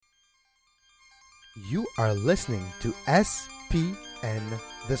You are listening to SPN,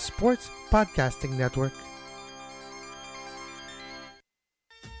 the Sports Podcasting Network.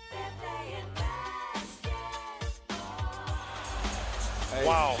 Hey,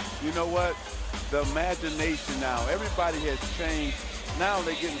 wow. You know what? The imagination now, everybody has changed. Now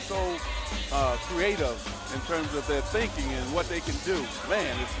they're getting so creative in terms of their thinking and what they can do.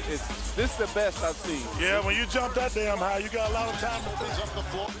 Man, this is the best I've seen. Yeah, when you jump that damn high, you got a lot of time to think. Up the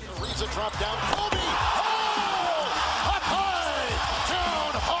floor. Ariza drop down. Kobe! Oh! Up high!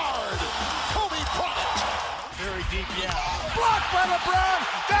 Down hard! Kobe Bryant! Very deep, yeah. Blocked by LeBron!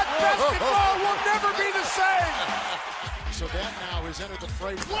 That basketball will never be the same! So that now has entered the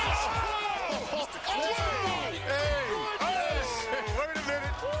fray.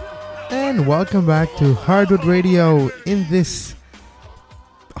 And welcome back to Hardwood Radio in this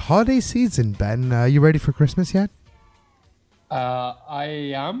holiday season. Ben, you ready for Christmas yet?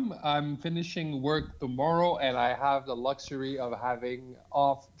 I am. I'm finishing work tomorrow, and I have the luxury of having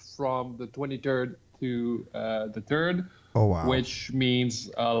off from the 23rd to the 3rd. Oh, wow. Which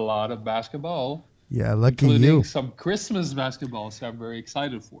means a lot of basketball. Yeah, lucky including you. Some Christmas basketball, so I'm very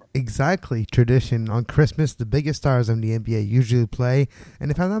excited for. Exactly. Tradition. On Christmas, the biggest stars in the NBA usually play. And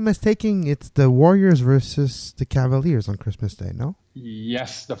if I'm not mistaken, it's the Warriors versus the Cavaliers on Christmas Day, no?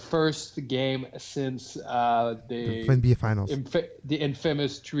 Yes, the first game since the NBA Finals. The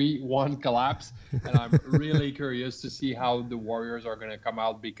infamous 3-1 collapse. And I'm really curious to see how the Warriors are going to come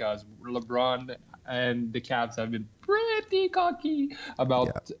out because LeBron and the Cavs have been pretty cocky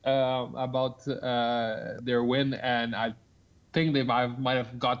about their win, and I think they might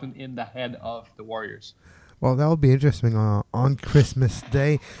have gotten in the head of the Warriors. Well, that will be interesting on Christmas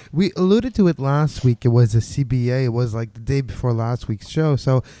Day. We alluded to it last week. It was a CBA. It was like the day before last week's show,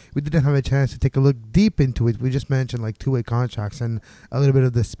 so we didn't have a chance to take a look deep into it. We just mentioned like two-way contracts and a little bit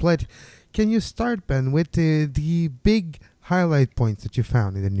of the split. Can you start, Ben, with the big highlight points that you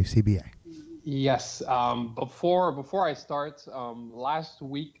found in the new CBA? Yes. Before I start, last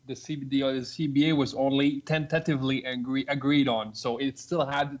week the CBA was only tentatively agreed on, so it still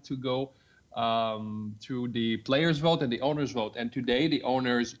had to go through the players' vote and the owners' vote. And today the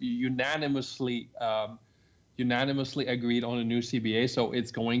owners unanimously agreed on a new CBA. So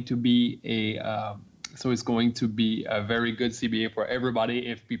it's going to be a very good CBA for everybody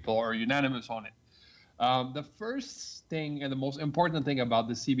if people are unanimous on it. The first thing and the most important thing about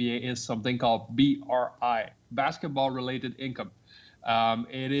the CBA is something called BRI, basketball-related income.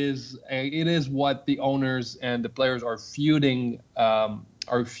 It is what the owners and the players are feuding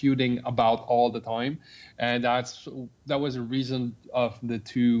about all the time, and that was a reason of the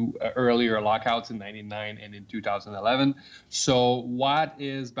two earlier lockouts in '99 and in 2011. So, what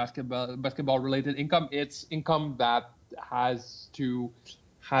is basketball-related income? It's income that has to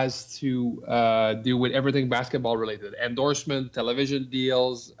do with everything basketball related: endorsement, television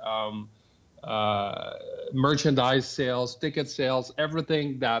deals, merchandise sales, ticket sales.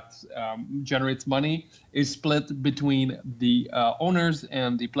 Everything that generates money is split between the owners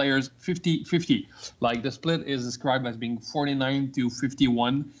and the players 50-50. Like the split is described as being 49 to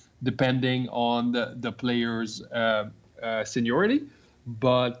 51, depending on the player's seniority.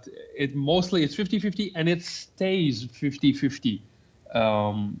 But it's 50-50, and it stays 50-50.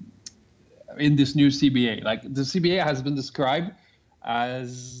 In this new CBA, like the CBA has been described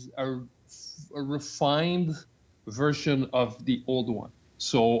as a refined version of the old one.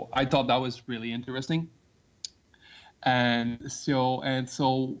 So I thought that was really interesting. And so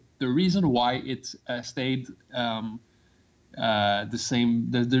the reason why it stayed the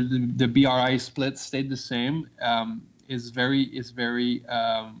same, the BRI split stayed the same, is very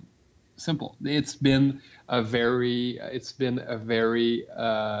simple. It's been a very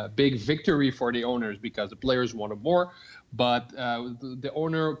big victory for the owners because the players wanted more, but the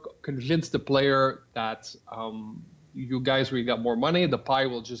owner convinced the player that you guys really got more money, the pie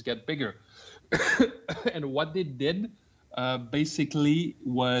will just get bigger. And what they did basically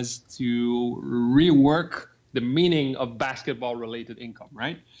was to rework the meaning of basketball-related income,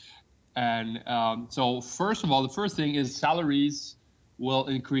 right? And so first of all, the first thing is salaries will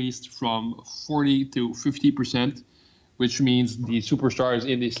increase from 40 to 50%, which means the superstars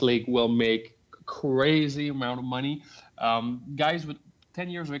in this league will make a crazy amount of money. Guys with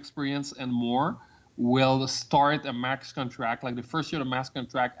 10 years of experience and more will start a max contract, like the first year of max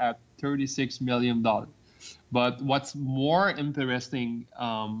contract, at $36 million. But what's more interesting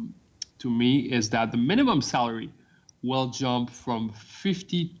to me is that the minimum salary will jump from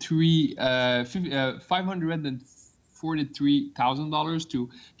 $543,000 to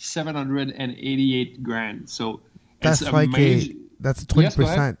 $788,000. So that's it's like That's Yes, go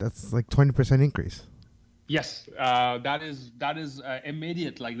ahead. 20%. That's like 20% increase. Yes, that is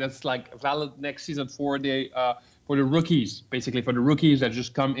immediate. Like that's like valid next season for the rookies, basically for the rookies that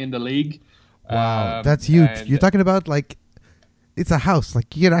just come in the league. Wow, that's huge. You're talking about like it's a house.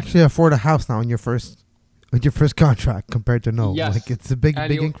 Like you can actually afford a house now in your first contract compared to no. Yes. Like it's a big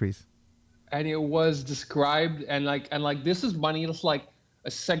And increase. And it was described and like this is money. It's like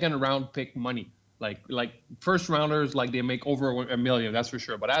a second round pick money. Like first rounders, like they make over $1 million, that's for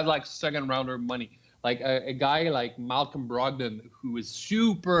sure. But as like second rounder money, like a guy like Malcolm Brogdon, who is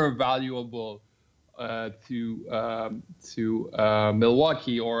super valuable to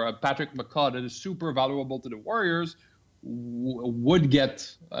Milwaukee, or Patrick McCaw that is super valuable to the Warriors, would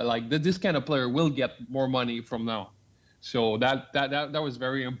get this kind of player will get more money from now. So that was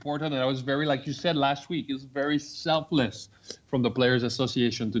very important, and that was very, like you said last week, it's very selfless from the Players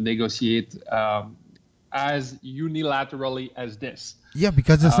Association to negotiate as unilaterally as this. Yeah,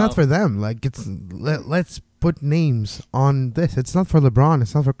 because it's not for them. Like let's put names on this. It's not for LeBron.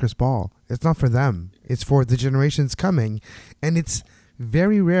 It's not for Chris Paul. It's not for them. It's for the generations coming, and it's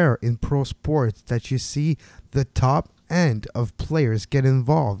very rare in pro sports that you see the top end of players get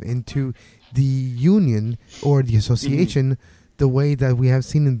involved into the union or the association the way that we have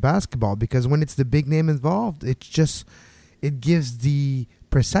seen in basketball, because when it's the big name involved, it gives the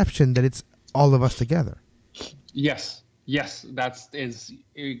perception that it's all of us together. Yes, that is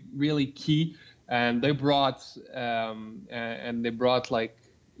really key. And they brought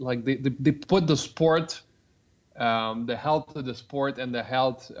like they put the sport, the health of the sport and the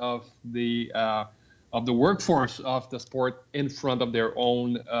health of the workforce of the sport in front of their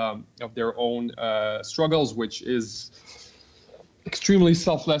own struggles, which is extremely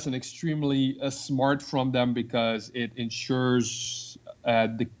selfless and extremely smart from them, because it ensures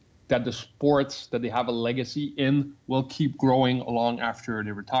that the sports that they have a legacy in will keep growing along after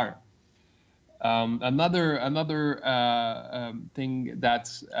they retire. Another thing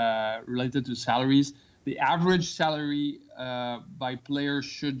that's related to salaries, the average salary by players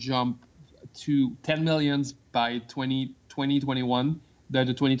should jump to 10 million by 2021, the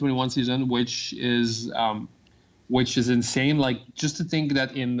 2021 season, which is insane. Like, just to think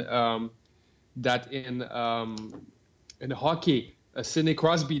that in hockey, Sidney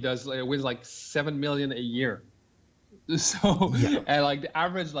Crosby wins like $7 million a year. So and like the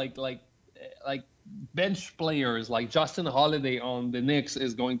average like bench players like Justin Holiday on the Knicks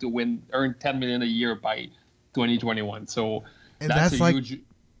is going to earn $10 million a year by 2021. So that's a huge.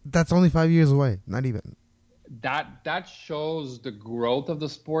 That's only 5 years away. Not even. That shows the growth of the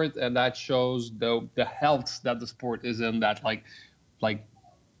sport, and that shows the health that the sport is in. That like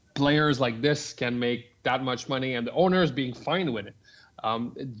players like this can make that much money, and the owners being fine with it.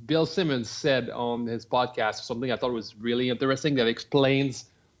 Bill Simmons said on his podcast something I thought was really interesting that explains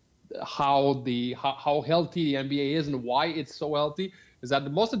how healthy the NBA is and why it's so healthy. Is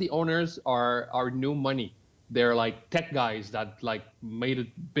that most of the owners are new money. They're like tech guys that like made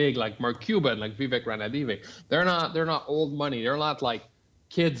it big, like Mark Cuban, like Vivek Ranadive. They're not old money. They're not like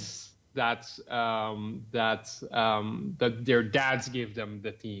kids that their dads gave them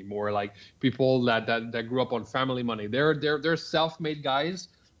the team, or like people that grew up on family money. They're self-made guys.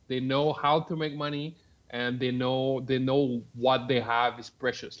 They know how to make money, and they know what they have is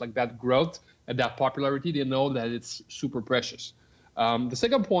precious. Like that growth and that popularity, they know that it's super precious. The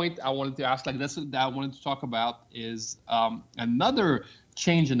second point I wanted to ask, that I wanted to talk about, is another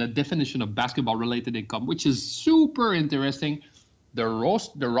change in the definition of basketball-related income, which is super interesting. The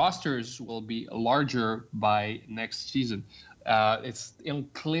rosters will be larger by next season. It's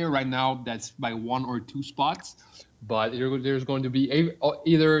unclear right now that's by 1 or 2 spots, but there's going to be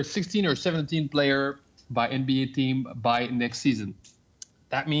either 16 or 17 player by NBA team by next season.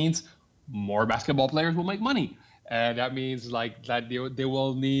 That means more basketball players will make money. And that means like that they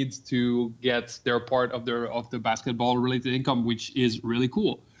will need to get their part of the basketball related income, which is really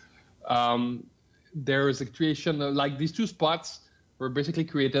cool. There is a creation like these 2 spots were basically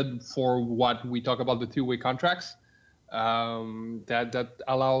created for what we talk about, the 2-way contracts. That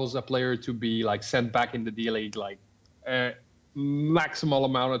allows a player to be like sent back in the D-League like a maximal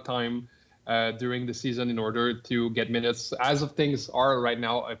amount of time during the season in order to get minutes. As of things are right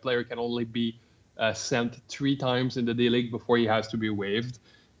now, a player can only be sent 3 times in the D-League before he has to be waived,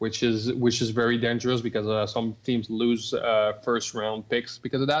 which is very dangerous, because some teams lose first round picks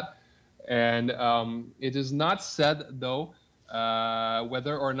because of that. And it is not said though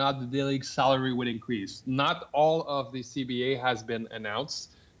whether or not the D-League salary would increase. Not all of the CBA has been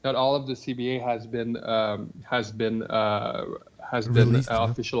announced. Not all of the CBA has been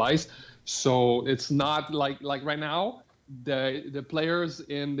officialized. So it's not like right now. the players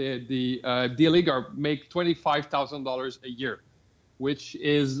in the D League make $25,000 a year, which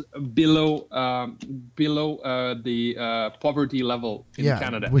is below the poverty level in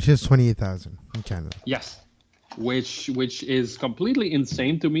Canada. Which is 28,000 in Canada. Yes, which is completely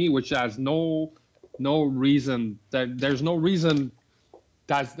insane to me. Which has no reason there's no reason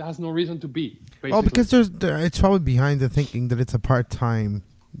that has no reason to be. Basically. Oh, because it's probably behind the thinking that it's a part-time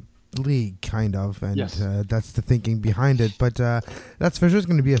league, kind of, and yes. That's the thinking behind it. But that's for sure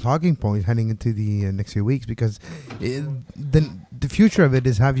going to be a talking point heading into the next few weeks, because the future of it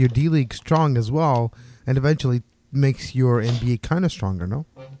is have your D League strong as well, and eventually makes your NBA kind of stronger, no?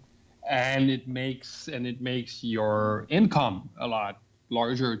 And it makes your income a lot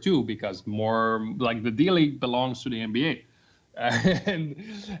larger too, because more like the D League belongs to the NBA.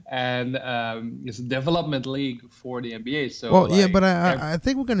 And it's a development league for the NBA. So but I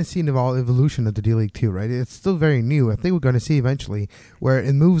think we're going to see an evolution of the D League too, right? It's still very new. I think we're going to see eventually where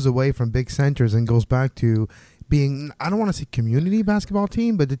it moves away from big centers and goes back to being, I don't want to say community basketball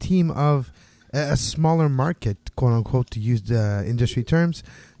team, but the team of a smaller market, quote unquote, to use the industry terms,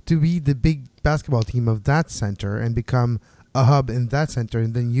 to be the big basketball team of that center and become a hub in that center,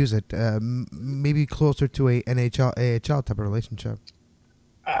 and then use it maybe closer to a NHL, AHL type of relationship.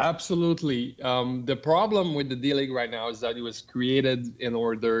 Absolutely. The problem with the D League right now is that it was created in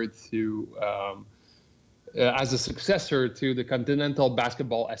order to, as a successor to the Continental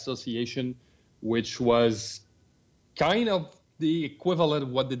Basketball Association, which was kind of the equivalent of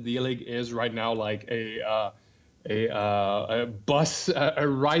what the D League is right now, like a bus, a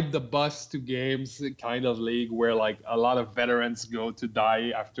ride the bus to games kind of league, where like a lot of veterans go to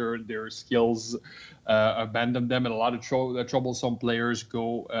die after their skills abandon them, and a lot of troublesome players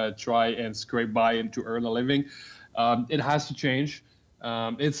go try and scrape by and to earn a living. It has to change.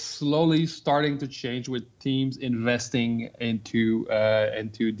 It's slowly starting to change with teams investing into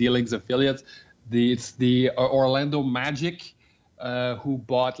D League's affiliates. It's the Orlando Magic who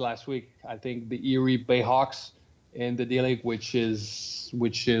bought last week, I think, the Erie Bayhawks in the D League, which is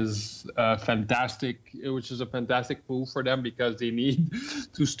fantastic. Which is a fantastic move for them, because they need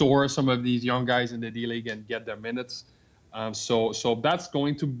to store some of these young guys in the D League and get their minutes. So that's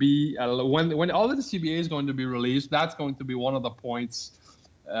going to be when all of the CBA is going to be released. That's going to be one of the points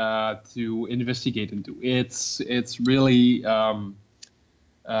to investigate into. It's really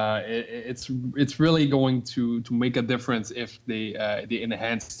it's really going to make a difference if they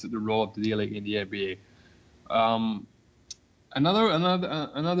enhance the role of the D League in the NBA. Another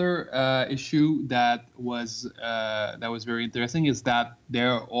issue that was very interesting is that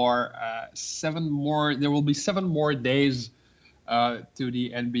there will be 7 more days to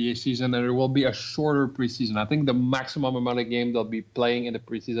the NBA season, and there will be a shorter preseason. I think the maximum amount of games they'll be playing in the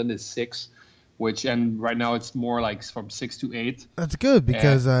preseason is 6. And right now it's more like from 6 to 8. That's good,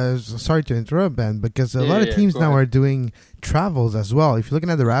 because sorry to interrupt, Ben, because a lot of teams now are doing travels as well. If you're looking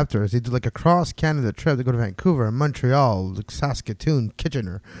at the Raptors, they do like a cross Canada trip. They go to Vancouver, Montreal, Saskatoon,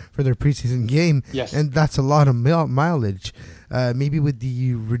 Kitchener for their preseason game. Yes, and that's a lot of mileage. Maybe with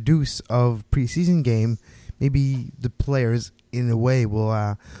the reduce of preseason game, maybe the players in a way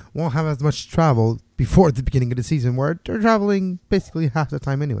won't have as much travel before the beginning of the season, where they're traveling basically half the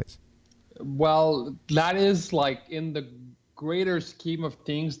time anyways. Well, that is like in the greater scheme of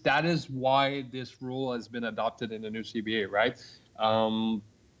things, that is why this rule has been adopted in the new CBA, right?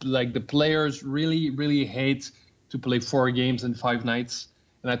 Like the players really, really hate to play 4 games in 5 nights.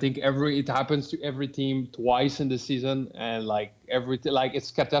 And I think it happens to every team twice in the season. And it's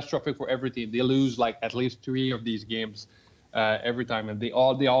catastrophic for every team. They lose like at least 3 of these games every time, and they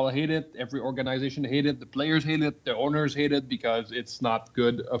all hate it. Every organization hate it. The players hate it. The owners hate it, because it's not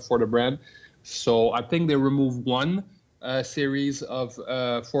good for the brand. So I think they remove one series of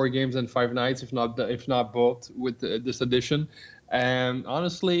 4 games and 5 nights, if not both, with this addition. And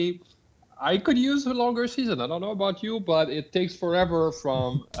honestly, I could use a longer season. I don't know about you, but it takes forever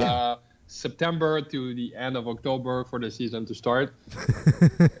from September to the end of October for the season to start.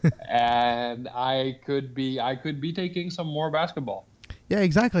 And I could be taking some more basketball. Yeah,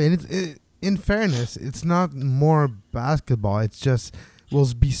 exactly. And in fairness, it's not more basketball. It's just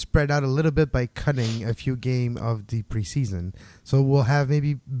will be spread out a little bit by cutting a few games of the preseason. So we'll have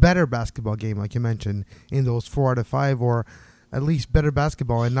maybe better basketball game, like you mentioned, in those 4 out of 5, or at least better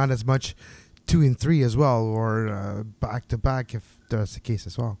basketball, and not as much 2 and 3 as well, or back to back if that's the case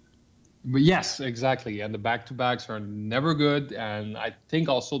as well. But yes, exactly. And the back-to-backs are never good. And I think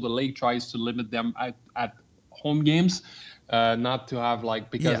also the league tries to limit them at home games, not to have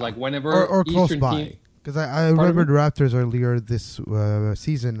whenever or close Eastern by. team, Because I remember the Raptors earlier this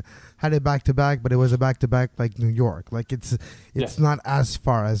season had a back-to-back, but it was a back-to-back like New York. Like it's not as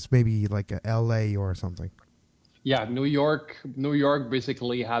far as maybe like a LA or something. Yeah, New York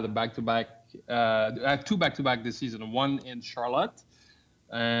basically had a back-to-back, had two back-to-back this season. One in Charlotte,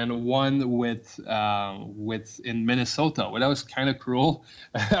 and one with in Minnesota. Well, that was kind of cruel.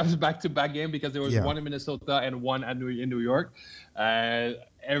 That was a back-to-back game because there was one in Minnesota and one in New York.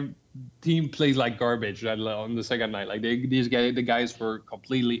 Every team plays like garbage on the second night. Like the guys were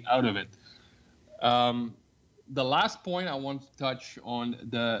completely out of it. The last point I want to touch on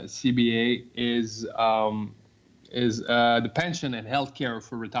the CBA is the pension and health care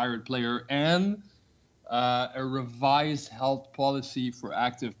for retired player and a revised health policy for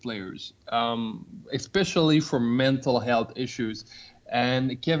active players, especially for mental health issues.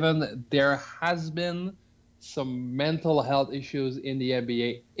 And Kevin, there has been some mental health issues in the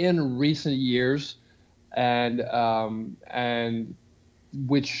NBA in recent years, and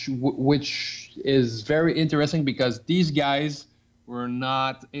which is very interesting because these guys were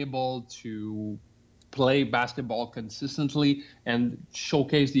not able to play basketball consistently and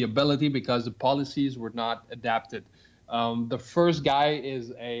showcase the ability because the policies were not adapted. The first guy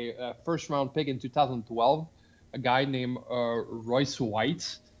is a first-round pick in 2012, a guy named Royce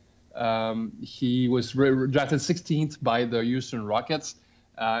White. He was drafted 16th by the Houston Rockets,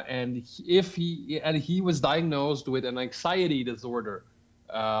 and he was diagnosed with an anxiety disorder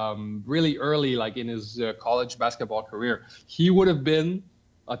really early, like in his college basketball career. He would have been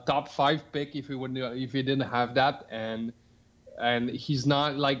a top 5 pick if he didn't have that, and he's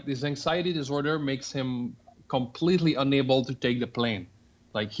not, like, this anxiety disorder makes him completely unable to take the plane.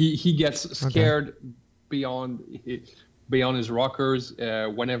 Like he gets scared beyond his rockers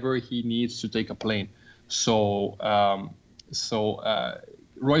whenever he needs to take a plane. So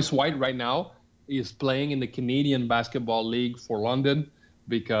Royce White right now is playing in the Canadian Basketball League for London,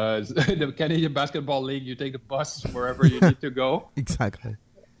 because the Canadian Basketball League, you take the bus wherever you need to go. Exactly.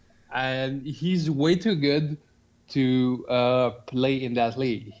 And he's way too good to play in that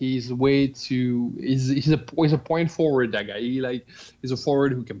league. He's a point forward, that guy. He's a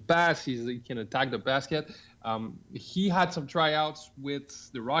forward who can pass. He can attack the basket. He had some tryouts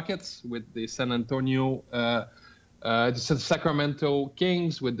with the Rockets, with the the Sacramento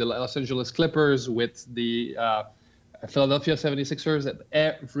Kings, with the Los Angeles Clippers, with the Philadelphia 76ers. And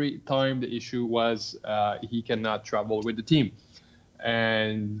every time the issue was he cannot travel with the team.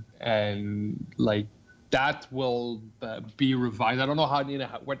 And like that will be revised. I don't know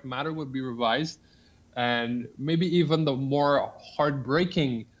what matter would be revised, and maybe even the more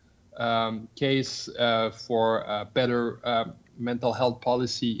heartbreaking case for a better mental health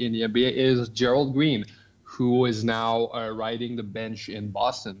policy in the NBA is Gerald Green, who is now riding the bench in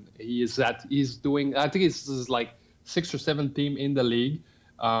Boston. He's doing, I think it's like 6th or 7th team in the league.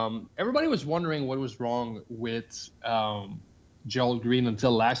 Everybody was wondering what was wrong with Gerald Green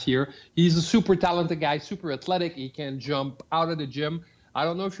until last year. He's a super talented guy, super athletic. He can jump out of the gym. I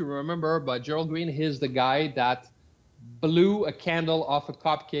don't know if you remember, but Gerald Green is the guy that blew a candle off a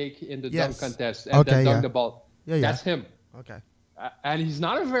cupcake in the dunk contest and then dunked the ball. That's him. Okay. And he's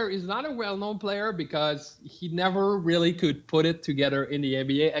not a well-known player because he never really could put it together in the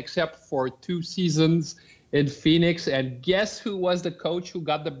NBA except for 2 seasons in Phoenix. And guess who was the coach who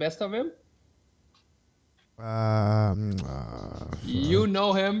got the best of him? You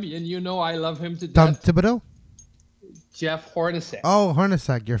know him, and you know I love him to death. Tom Thibodeau? Jeff Hornacek. Oh,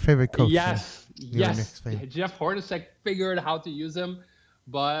 Hornacek, your favorite coach. Yes. Jeff Hornacek figured how to use him,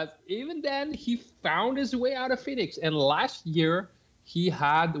 but even then, he found his way out of Phoenix. And last year,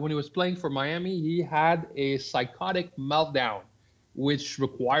 when he was playing for Miami, he had a psychotic meltdown, which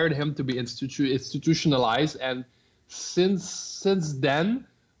required him to be institutionalized. And since then,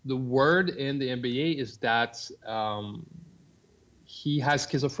 the word in the NBA is that he has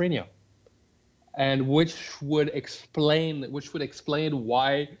schizophrenia, and which would explain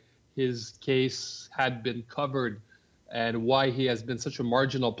why his case had been covered and why he has been such a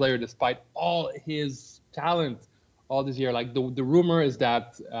marginal player despite all his talent all this year. Like the rumor is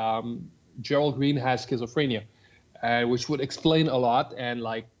that Gerald Green has schizophrenia, which would explain a lot. And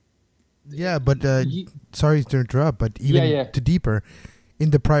like, sorry to interrupt, but even to deeper. In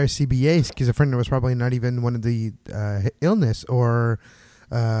the prior CBA, schizophrenia was probably not even one of the illness or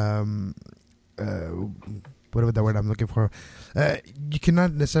whatever the word I'm looking for. You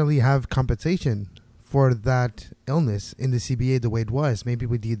cannot necessarily have compensation for that illness in the CBA the way it was. Maybe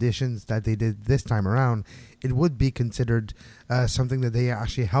with the additions that they did this time around, it would be considered something that they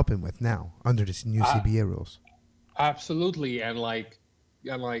actually help him with now under this new CBA rules. Absolutely, and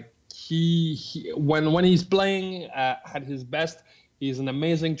when he's playing at his best, he's an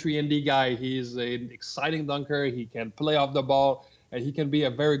amazing 3-and-D guy. He's an exciting dunker. He can play off the ball, and he can be a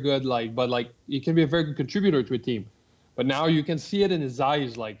very good he can be a very good contributor to a team. But now you can see it in his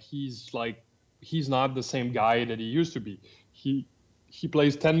eyes, he's not the same guy that he used to be. He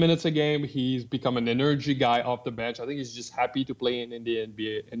plays 10 minutes a game. He's become an energy guy off the bench. I think he's just happy to play in the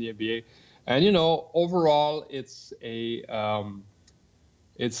NBA. And overall, it's a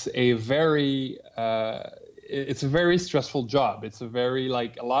very stressful job. It's a very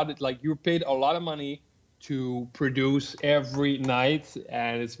you're paid a lot of money to produce every night,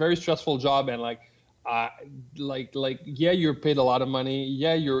 and it's a very stressful job. And you're paid a lot of money.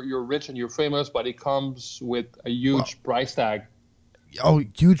 Yeah, you're rich and you're famous, but it comes with a huge price tag. Oh,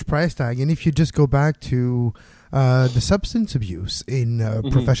 huge price tag. And if you just go back to the substance abuse in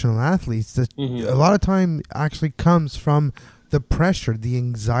professional athletes, a lot of time actually comes from the pressure, the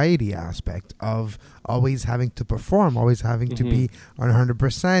anxiety aspect of always having to perform, always having to be on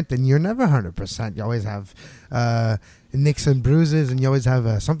 100%, and you're never 100%. You always have nicks and bruises, and you always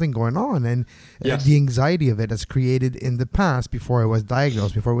have something going on, and the anxiety of it has created in the past, before it was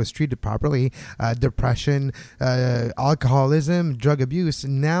diagnosed, before it was treated properly, depression, alcoholism, drug abuse.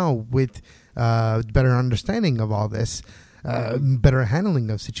 And now with better understanding of all this, better handling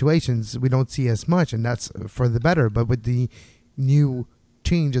of situations, we don't see as much, and that's for the better. But with the new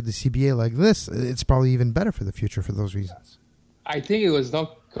change of the CBA like this, it's probably even better for the future for those reasons. I think it was, don't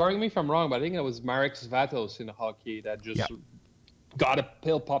correct me if I'm wrong, but I think it was Marek Svatos in hockey that just got a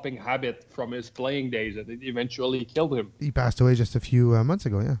pill-popping habit from his playing days, and it eventually killed him. He passed away just a few months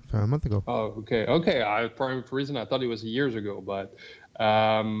ago, a month ago. Oh, okay. For reason I thought it was years ago, but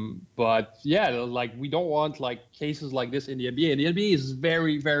yeah, we don't want cases like this in the NBA. And the NBA is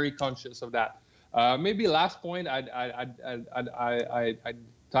very, very conscious of that. Maybe last point I'd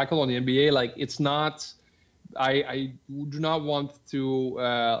tackle on the NBA, it's not. I do not want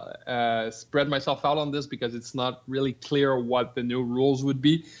to spread myself out on this because it's not really clear what the new rules would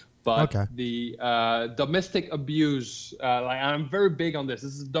be. But the domestic abuse, I'm very big on this.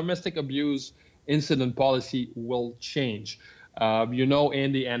 This is domestic abuse incident policy will change. In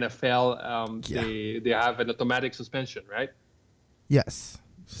the NFL, they have an automatic suspension, right? Yes,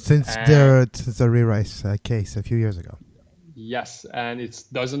 since the Ray Rice case a few years ago. Yes, and it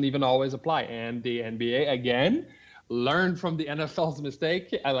doesn't even always apply. And the NBA, again, learned from the NFL's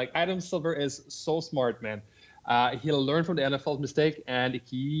mistake. Adam Silver is so smart, man. He'll learn from the NFL's mistake, and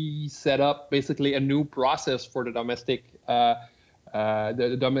he set up basically a new process for the domestic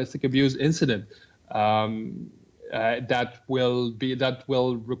abuse incident. That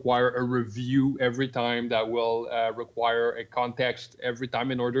will require a review every time. That will require a context every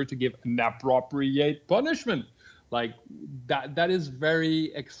time in order to give an appropriate punishment. That is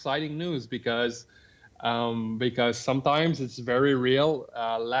very exciting news because sometimes it's very real.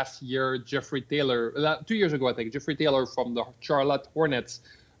 Last year, 2 years ago, I think, Jeffrey Taylor from the Charlotte Hornets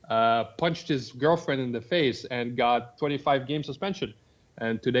punched his girlfriend in the face and got 25-game suspension.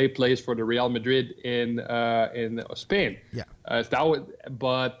 And today plays for the Real Madrid in Spain. Yeah.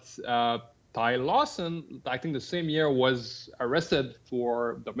 Ty Lawson, I think the same year, was arrested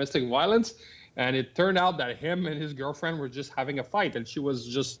for domestic violence. And it turned out that him and his girlfriend were just having a fight, and she was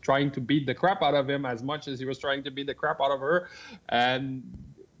just trying to beat the crap out of him as much as he was trying to beat the crap out of her. And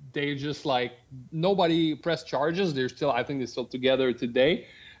they just nobody pressed charges. I think they're still together today.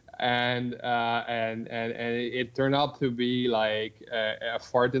 And it turned out to be a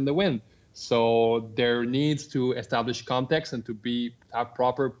fart in the wind. So there needs to establish context and to have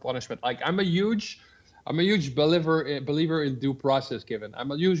proper punishment. I'm a huge believer in due process, Kevin. I'm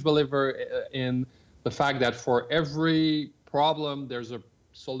a huge believer in the fact that for every problem, there's a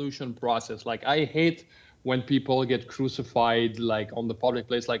solution process. I hate when people get crucified, on the public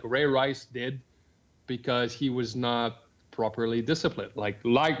place, like Ray Rice did, because he was not properly disciplined.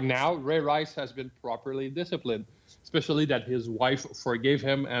 Now, Ray Rice has been properly disciplined, especially that his wife forgave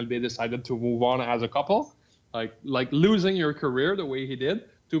him and they decided to move on as a couple. Losing your career the way he did.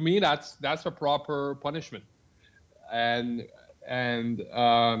 To me, that's a proper punishment, and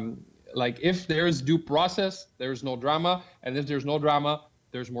if there's due process, there's no drama, and if there's no drama,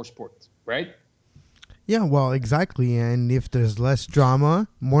 there's more sports, right? Yeah, well, exactly. And if there's less drama,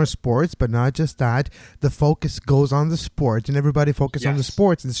 more sports, but not just that, the focus goes on the sport, and everybody focuses on the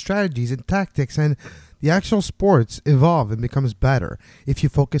sports and strategies and tactics, and the actual sports evolve and becomes better. If you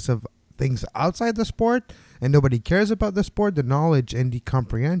focus on things outside the sport and nobody cares about the sport, the knowledge and the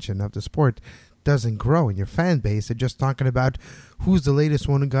comprehension of the sport doesn't grow in your fan base. They're just talking about who's the latest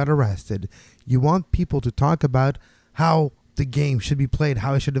one who got arrested. You want people to talk about how the game should be played,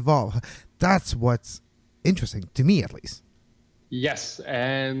 how it should evolve. That's what's interesting to me, at least. Yes,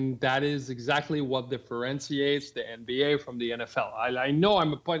 and that is exactly what differentiates the NBA from the NFL. I know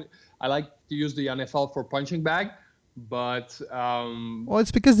I like to use the NFL for punching bag, but well,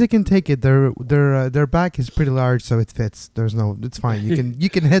 it's because they can take it. Their back is pretty large, so it fits. It's fine. You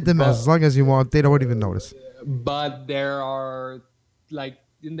can hit them as long as you want. They don't even notice. But there are, like,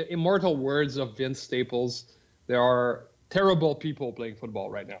 in the immortal words of Vince Staples, there are terrible people playing football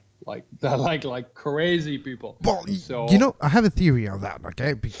right now. Like crazy people. Well, so, I have a theory on that,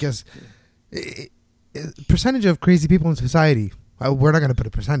 okay? Because percentage of crazy people in society, we're not going to put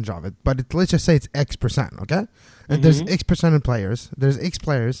a percentage of it, but let's just say it's X percent, okay? And there's X percent of players. There's X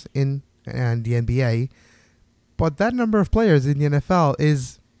players in the NBA, but that number of players in the NFL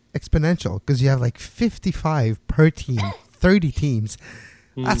is exponential because you have like 55 per team, 30 teams.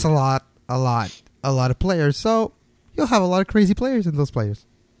 That's a lot of players. So you'll have a lot of crazy players in those players.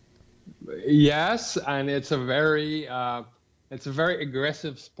 Yes, and it's a very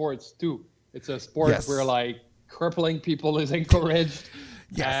aggressive sports too. It's a sport where like crippling people is encouraged.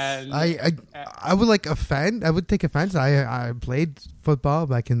 Yes, and I would I would take offense. I played football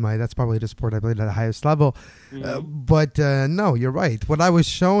back in that's probably the sport I played at the highest level. But no, you're right. What I was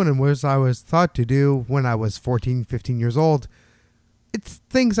shown and what I was taught to do when I was 14, 15 years old, it's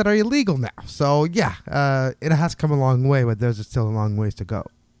things that are illegal now. So yeah, it has come a long way, but there's still a long ways to go.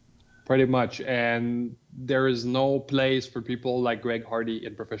 Pretty much, and there is no place for people like Greg Hardy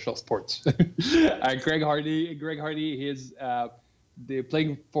in professional sports. Greg Hardy, he's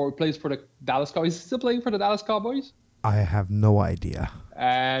plays for the Dallas Cowboys. He's still playing for the Dallas Cowboys. I have no idea.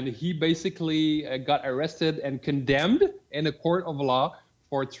 And he basically got arrested and condemned in a court of law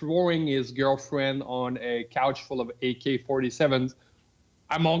for throwing his girlfriend on a couch full of AK-47s,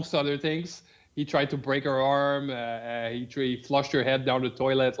 amongst other things. He tried to break her arm. He flushed her head down the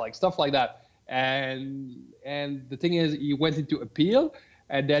toilet, like stuff like that. And the thing is, he went into appeal,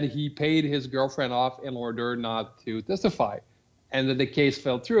 and then he paid his girlfriend off in order not to testify. And then the case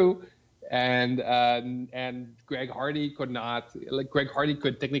fell through, and Greg Hardy could not. Greg Hardy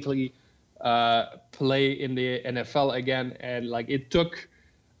could technically play in the NFL again, and it took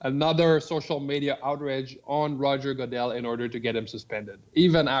another social media outrage on Roger Goodell in order to get him suspended,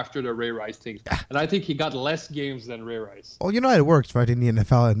 even after the Ray Rice thing. And I think he got less games than Ray Rice. Well, how it works, right, in the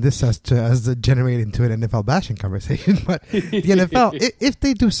NFL, and this has to generate into an NFL bashing conversation, but the NFL, if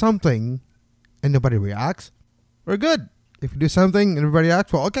they do something and nobody reacts, we're good. If we do something and everybody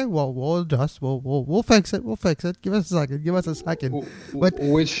reacts, well, okay, we'll adjust. We'll fix it. We'll fix it. Give us a second. But,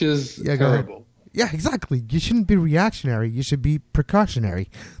 which is terrible. Yeah, exactly. You shouldn't be reactionary. You should be precautionary.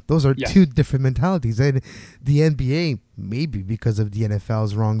 Those are two different mentalities. And the NBA, maybe because of the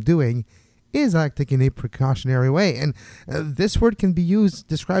NFL's wrongdoing, is acting in a precautionary way. And this word can be used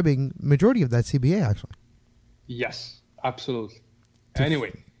describing majority of that CBA, actually. Yes, absolutely.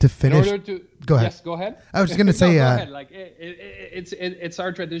 Anyway, to finish, go ahead. Yes, go ahead. I was just going to say, go ahead. It's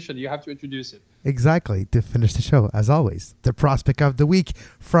our tradition. You have to introduce it. Exactly. To finish the show, as always, the prospect of the week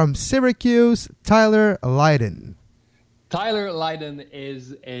from Syracuse, Tyler Lydon. Tyler Lydon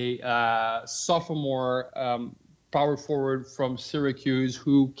is a sophomore power forward from Syracuse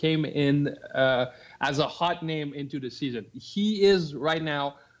who came in as a hot name into the season. He is right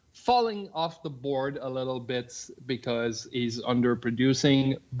now falling off the board a little bit because he's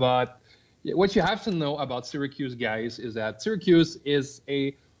underproducing. But what you have to know about Syracuse, guys, is that Syracuse is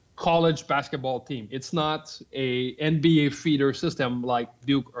a college basketball team. It's not a NBA feeder system like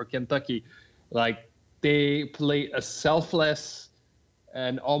Duke or Kentucky. They play a selfless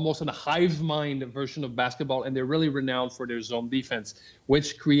and almost a hive mind version of basketball, and they're really renowned for their zone defense,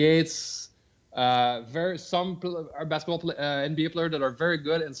 which creates some NBA players that are very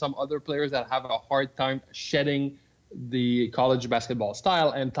good and some other players that have a hard time shedding the college basketball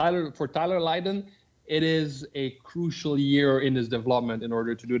style. And for Tyler Lydon, it is a crucial year in his development in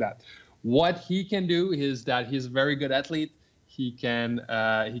order to do that. What he can do is that he's a very good athlete. He can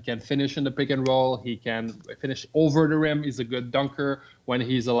finish in the pick and roll. He can finish over the rim. He's a good dunker when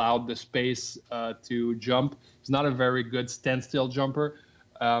he's allowed the space to jump. He's not a very good standstill jumper.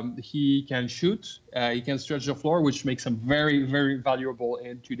 He can shoot. He can stretch the floor, which makes him very, very valuable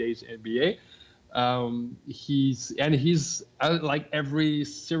in today's NBA. He's like every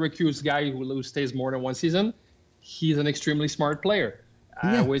Syracuse guy who stays more than one season. He's an extremely smart player.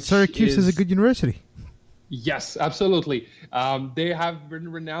 Which Syracuse is a good university. Yes, absolutely. They have been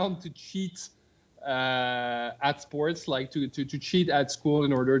renowned to cheat at sports, like to cheat at school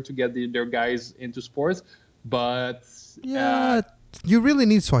in order to get their guys into sports. But you really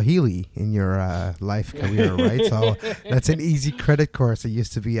need Swahili in your life career, right? So that's an easy credit course. It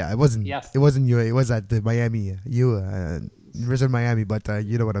used to be. It wasn't. Yes. It wasn't you. It was at the Miami University of Miami. But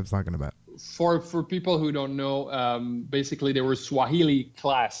you know what I'm talking about. For people who don't know, basically there were Swahili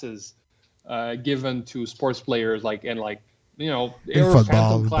classes given to sports players, there were football,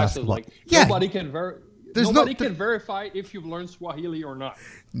 phantom classes. basketball. Like Yeah. nobody can verify if you've learned Swahili or not.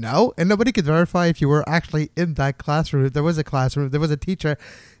 No, and nobody could verify if you were actually in that classroom. If there was a classroom, if there was a teacher.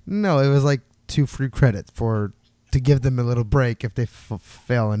 No, it was like 2 free credits to give them a little break if they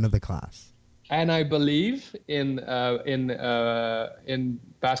fail another class. And I believe in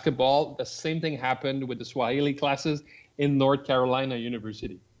basketball, the same thing happened with the Swahili classes in North Carolina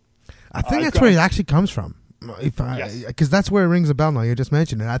University. I think that's where it actually comes from. Yes. Because that's where it rings a bell now. You just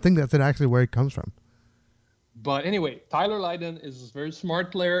mentioned it. I think that's actually where it comes from. But anyway, Tyler Lydon is a very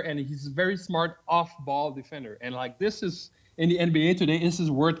smart player, and he's a very smart off-ball defender. And this is in the NBA today. This is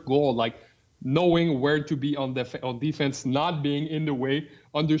worth gold. Like knowing where to be on defense, not being in the way,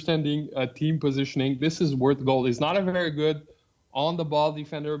 understanding team positioning. This is worth gold. He's not a very good on-the-ball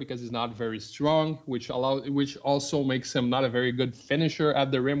defender because he's not very strong, which also makes him not a very good finisher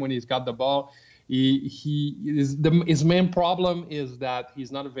at the rim when he's got the ball. His main problem is that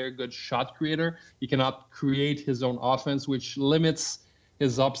he's not a very good shot creator. He cannot create his own offense, which limits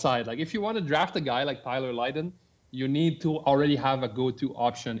his upside. Like if you want to draft a guy like Tyler Lydon, you need to already have a go-to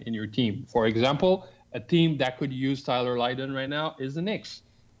option in your team. For example, a team that could use Tyler Lydon right now is the Knicks.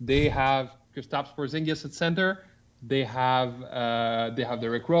 They have Kristaps Porzingis at center. They have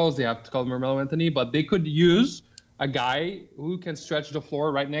Derrick Rose. They have Carmelo Anthony, but they could use a guy who can stretch the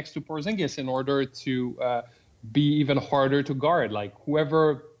floor right next to Porzingis in order to be even harder to guard. Like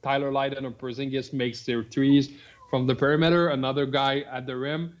whoever Tyler Lydon or Porzingis makes their threes from the perimeter, another guy at the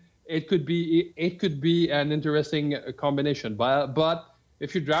rim. It could be an interesting combination. But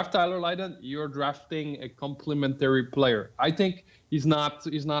if you draft Tyler Lydon, you're drafting a complementary player. I think he's not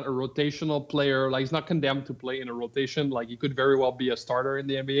a rotational player. Like he's not condemned to play in a rotation. Like he could very well be a starter in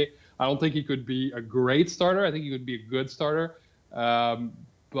the NBA. I don't think he could be a great starter. I think he could be a good starter.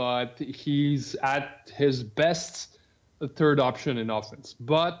 But he's at his best a third option in offense.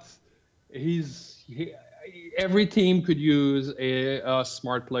 But every team could use a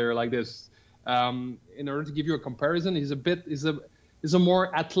smart player like this. In order to give you a comparison, he's a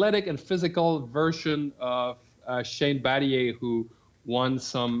more athletic and physical version of Shane Battier, who won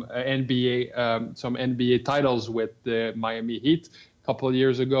some NBA titles with the Miami Heat a couple of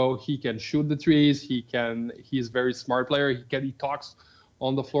years ago. He can shoot the threes. He's a very smart player. He talks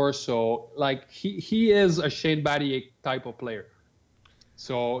on the floor. So like he is a Shane Battier type of player.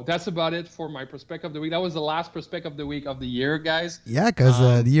 So that's about it for my prospect of the week. That was the last prospect of the week of the year, guys. Yeah, because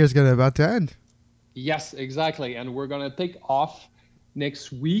the year's about to end. Yes, exactly. And we're going to take off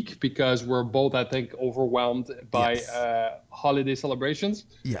next week because we're both, I think, overwhelmed by holiday celebrations.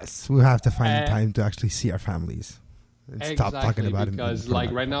 Yes, we'll have to find time to actually see our families and stop talking about it. Because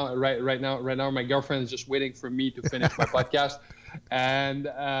like right now, my girlfriend is just waiting for me to finish my podcast. And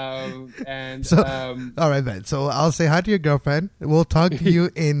all right, Ben. So I'll say hi to your girlfriend. We'll talk to you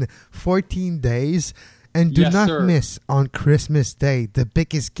in 14 days. And do not miss on Christmas Day, the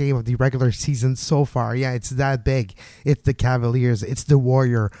biggest game of the regular season so far. Yeah, it's that big. It's the Cavaliers. It's the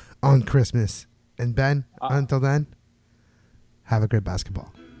Warrior on Christmas. And Ben, until then, have a great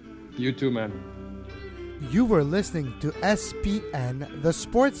basketball. You too, man. You were listening to SPN, the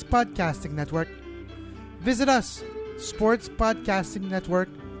Sports Podcasting Network. Visit us,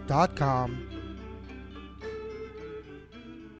 sportspodcastingnetwork.com.